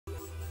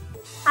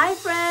Hi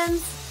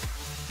friends,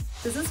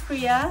 this is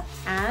Priya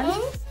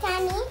and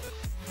Tani.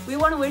 We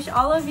want to wish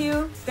all of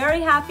you very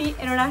happy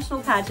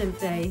International Pageant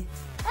Day.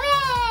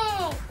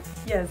 Hooray!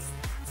 Yes,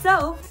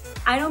 so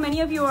I know many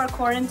of you are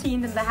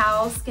quarantined in the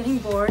house, getting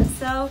bored,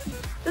 so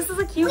this is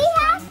a cute We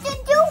have to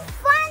do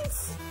fun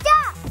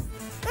stuff.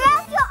 We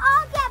have to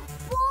all get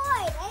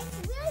bored.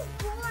 It's really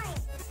boring.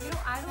 You know,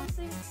 I don't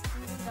think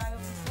we will die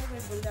of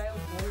COVID, we'll die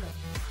of boredom.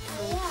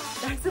 So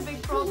Yeah. that's a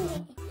big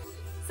problem.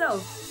 So,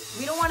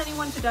 we don't want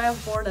anyone to die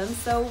of boredom,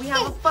 so we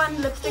have a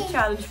fun lipstick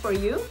challenge for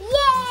you.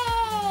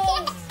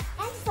 Yay!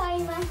 I'm sorry,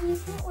 Mom,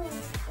 you can't wear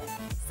lipstick.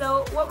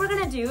 So, what we're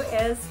gonna do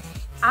is,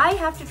 I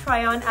have to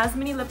try on as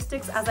many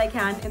lipsticks as I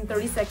can in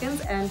 30 seconds,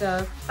 and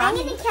I'm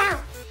gonna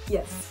count.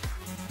 Yes.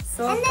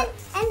 So, And then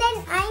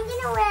I'm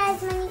gonna wear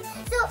as many.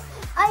 So,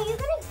 are you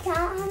gonna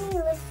count how many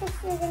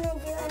lipsticks you're gonna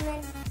do,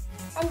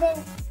 and then,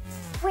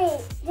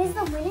 wait, does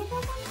the winner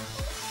get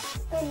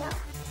anything? Or no?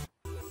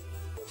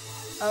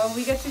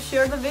 we get to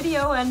share the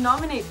video and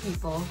nominate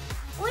people.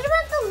 What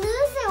about the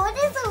loser? What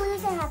does the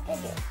loser have to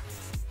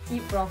do?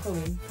 Eat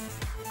broccoli.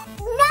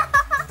 No!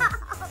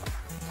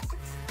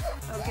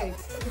 Okay,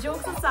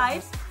 jokes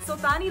aside, so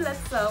Tani,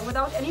 let's,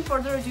 without any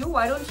further ado,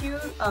 why don't you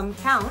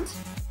count?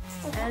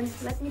 Okay. And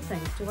let me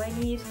think, do I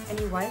need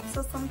any wipes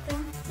or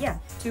something? Yeah,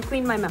 to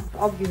clean my mouth,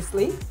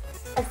 obviously.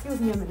 Excuse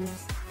me a minute.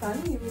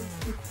 Tani, you will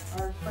keep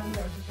our friend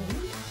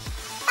entertained.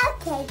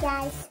 Okay,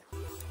 guys.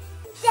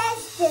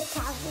 Let's just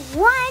have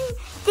one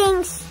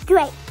thing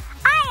straight.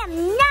 I am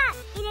not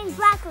eating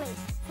broccoli.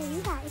 So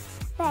you guys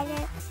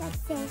better, let's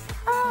say,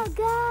 oh,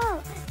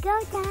 go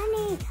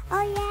Tani.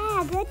 Oh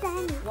yeah, go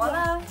Tani.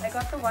 Voila, I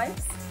got the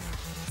wipes.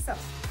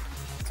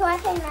 So I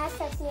can match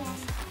at the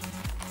end.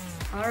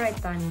 Alright,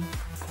 Tani.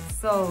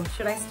 So,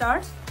 should I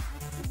start?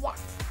 Yeah.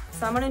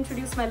 So I'm going to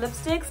introduce my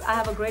lipsticks. I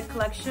have a great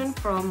collection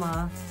from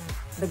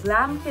the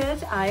Glam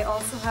Kit. I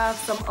also have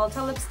some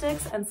Ulta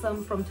lipsticks and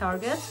some from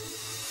Target.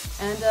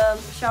 And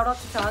shout out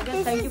to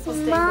Target. Thank you for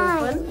staying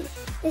open.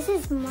 This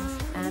is mine.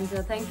 And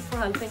thank you for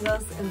helping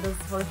us in this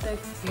horrific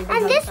global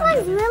And health this one's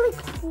pandemic. really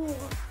cool.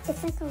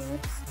 It's like a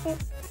lipstick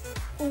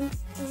and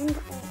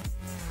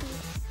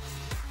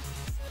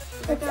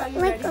Rebecca, are it's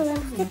you like ready a for me?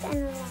 lipstick and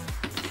a line.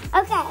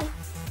 Okay.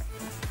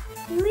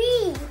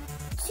 3,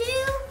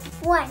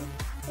 2, 1.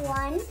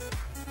 1,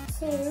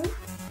 2,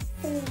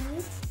 3,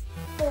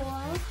 4,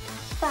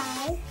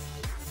 5,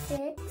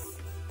 6,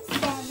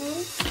 7,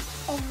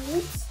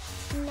 8,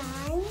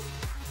 9,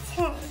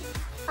 10,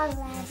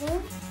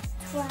 11,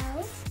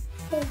 12,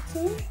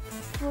 13,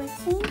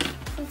 14,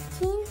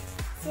 15,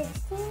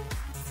 16,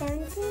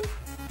 17,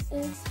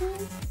 18,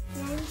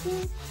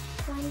 19,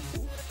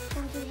 20,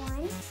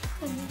 21,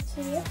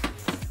 22,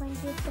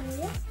 23,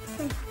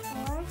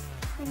 24,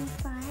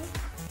 25,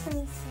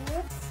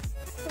 26,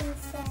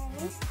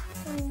 27,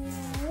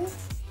 28,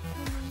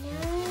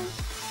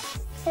 29,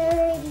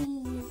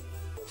 30.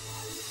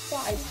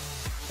 I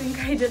think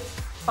I did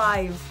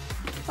 5.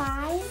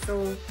 5.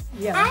 So,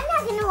 yeah. I'm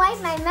not going to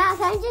wipe my mouth.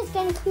 I'm just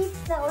going to keep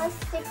the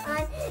lipstick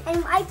on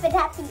and wipe it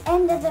at the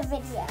end of the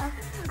video.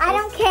 I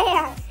don't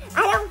care.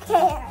 I don't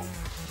care.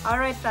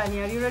 Alright,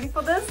 Tanya, are you ready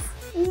for this?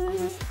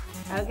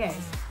 Okay.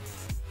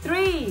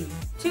 3,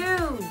 2,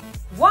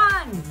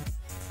 1.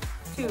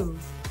 2,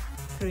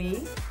 3,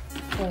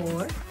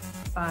 4,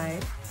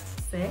 5,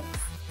 6,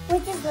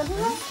 Which is the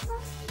last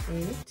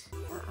 8,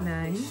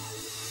 9,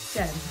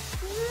 10,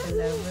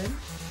 11,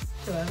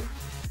 12,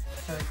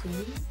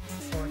 13,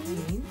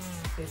 14,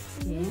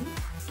 15,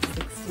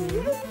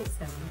 16,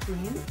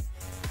 17,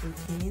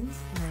 18,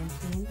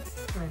 19,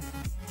 20,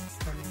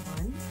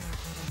 21,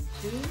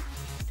 22,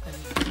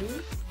 23,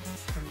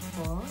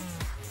 24,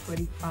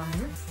 25,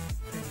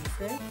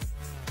 26,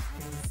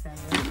 27,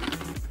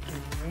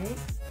 28,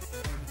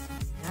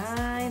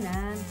 29,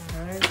 and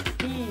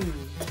 30.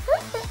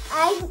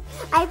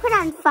 I put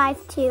on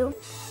 5 too.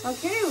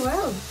 Okay,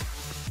 well.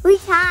 We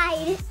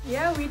tied.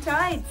 Yeah, we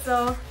tied.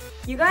 So,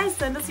 you guys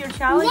send us your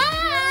challenge.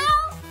 Now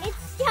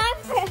it's time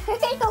for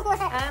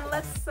homework.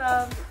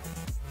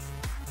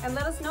 And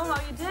let us know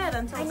how you did.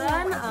 Until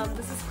then,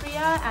 this is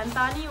Priya and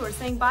Tani. We're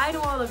saying bye to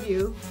all of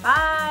you.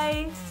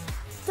 Bye.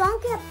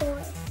 Don't get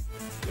bored.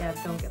 Yeah,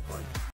 don't get bored.